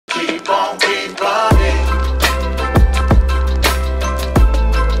keep running.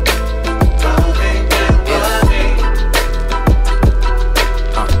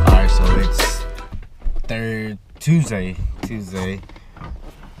 Alright, so it's Tuesday,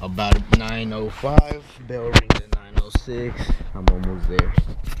 about 9:05. Bell rings at 9:06. I'm almost there.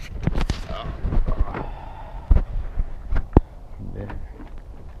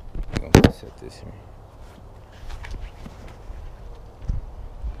 I'm gonna set this here.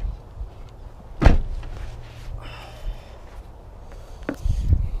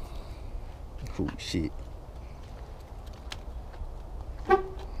 Oh shit.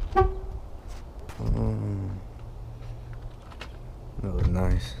 That was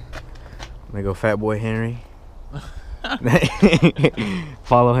nice. I'm gonna go Fat Boy Henry.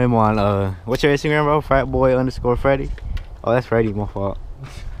 Follow him on what's your Instagram, bro? Fatboy_Freddy. Oh, that's Freddy, my fault.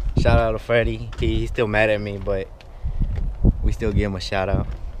 Shout out to Freddy. He's still mad at me, but we still give him a shout out.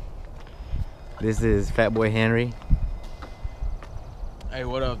 This is Fat Boy Henry. Hey,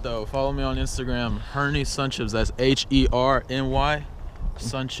 what up though? Follow me on Instagram, Herney Sunchips. That's HERNY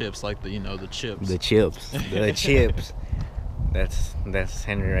Sunchips, like the the chips. The chips. The chips. That's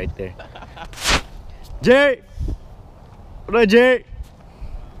Henry right there. Jerry! What up, Jerry?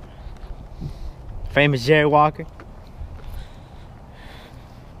 Famous Jerry Walker.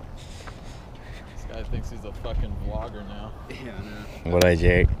 This guy thinks he's a fucking vlogger now. Yeah, I know. What up,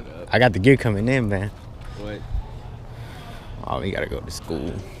 Jerry? I got the gear coming in, man. What? Oh, we gotta go to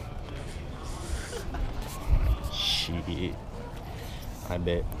school. Shit. I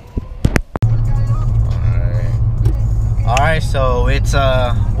bet. Alright, so it's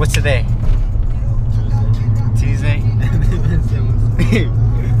what's today? Tuesday.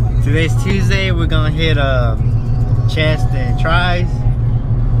 Today's Tuesday. We're gonna hit chest and tries.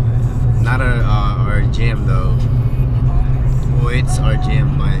 Not our gym though. Well, it's our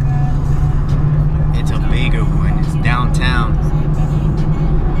gym, but it's a bigger one. It's downtown.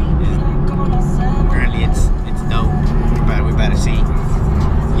 Apparently, it's dope. We better see.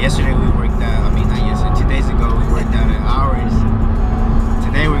 Yesterday we worked out. I mean, not yesterday. 2 days ago we worked out at ours.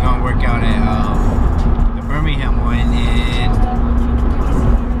 Today we're gonna work out at the Birmingham one, and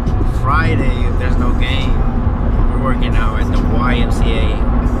Friday if there's no game, we're working out at the YMCA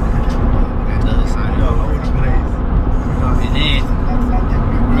at the other side of the place. And then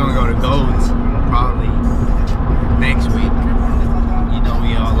we're gonna go to Golds probably next week. You know,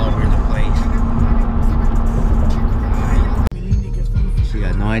 we all over the place. She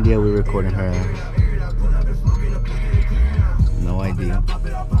got no idea we're recording her. No idea.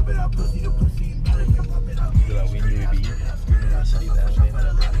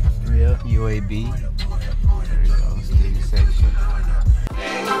 Yep, UAB. There we go, student section.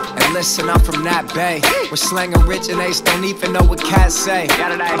 And listen, I'm from that bay, where slang originates, don't even know what cats say.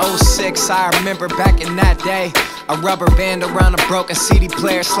 06, I remember back in that day, a rubber band around a broken CD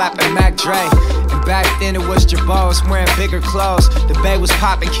player slapping Mac Dre. And back then it was Jabos wearing bigger clothes. The bay was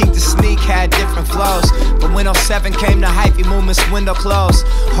popping, keep the sneak, had different flows. But when 07 came, the hypey movements window closed.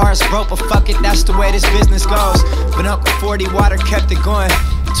 Hearts broke, but fuck it, that's the way this business goes. But Uncle 40 Water kept it going.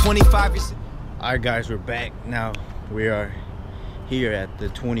 25 years. Alright guys, we're back. Now we are here at the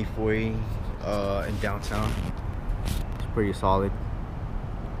 2040 in downtown. It's pretty solid.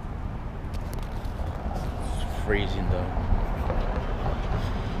 It's freezing though.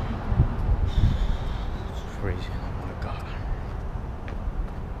 It's freezing, oh my god.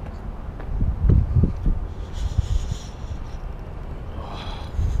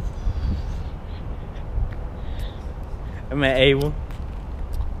 I met Abel,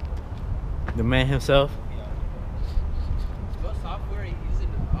 the man himself. What software are you using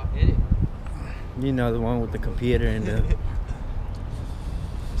to edit? You know, the one with the computer and the...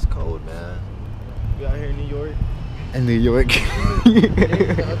 It's cold, man. You out here in New York? In New York.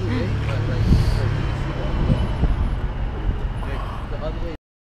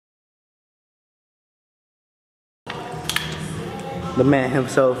 The man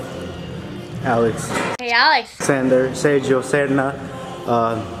himself, Alex. Hey, Alex. Sander, Sergio Serna,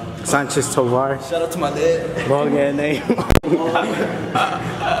 Sanchez Tovar. Shout out to my dad. Long ass name.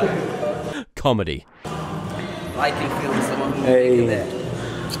 Comedy. Like and feeling someone who's Hey. that.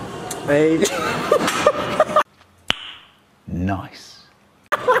 Hey. Nice.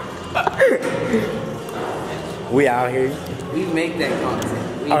 We out here. We make that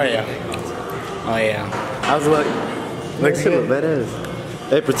content. We Oh, make yeah. that content. Oh yeah. I was like, look good. Badass.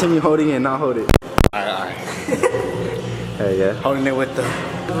 Hey, pretend you're holding it and not hold it. Alright. Hey, yeah. Holding it with the...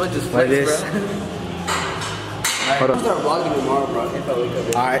 We'll just like flex, this. bro. Hold I'll on. start vlogging tomorrow, bro. If I wake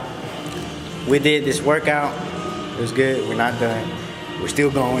up. Alright. We did this workout. It was good. We're not done. We're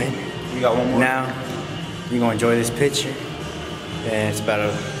still going. We got one more. Now, you're gonna enjoy this picture. And it's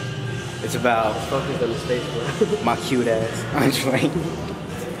about Fuck is on his face, bro. my cute ass. I'm just like,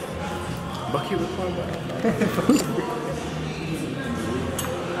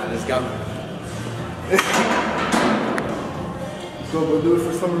 Alright, let's go. Go do it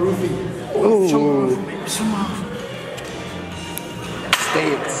for some roofie.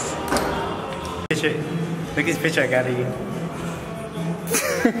 stance. Picture. Look at this picture I got of you.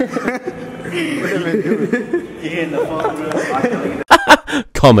 You hitting the phone, bro.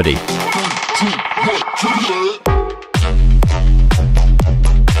 Comedy.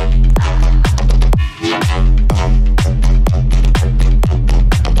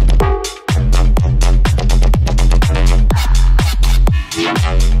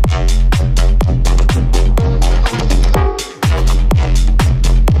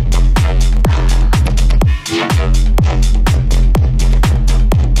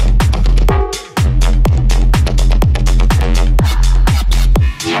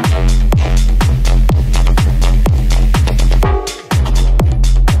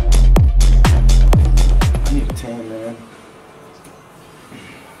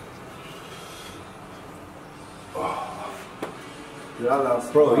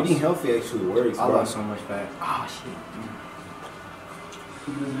 Bro, eating healthy actually works, I bro. lost so much fat. Oh shit.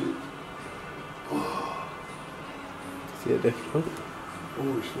 See it there?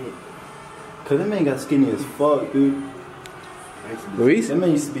 Oh shit. Cause that man got skinny as fuck, dude. Luis? That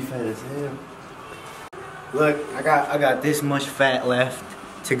man used to be fat as hell. Look, I got this much fat left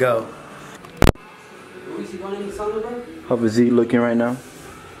to go. Luis, you going in the sauna, bro? How is he looking right now?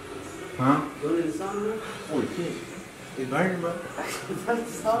 Huh? Going in the sauna, bro? Holy shit. It's burning, bro. That's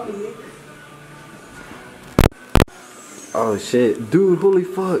the sauna, nigga. Oh shit, dude! Holy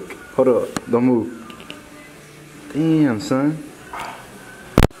fuck! Hold up, don't move. Damn, son.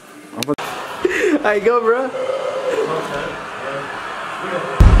 Alright, go, bro.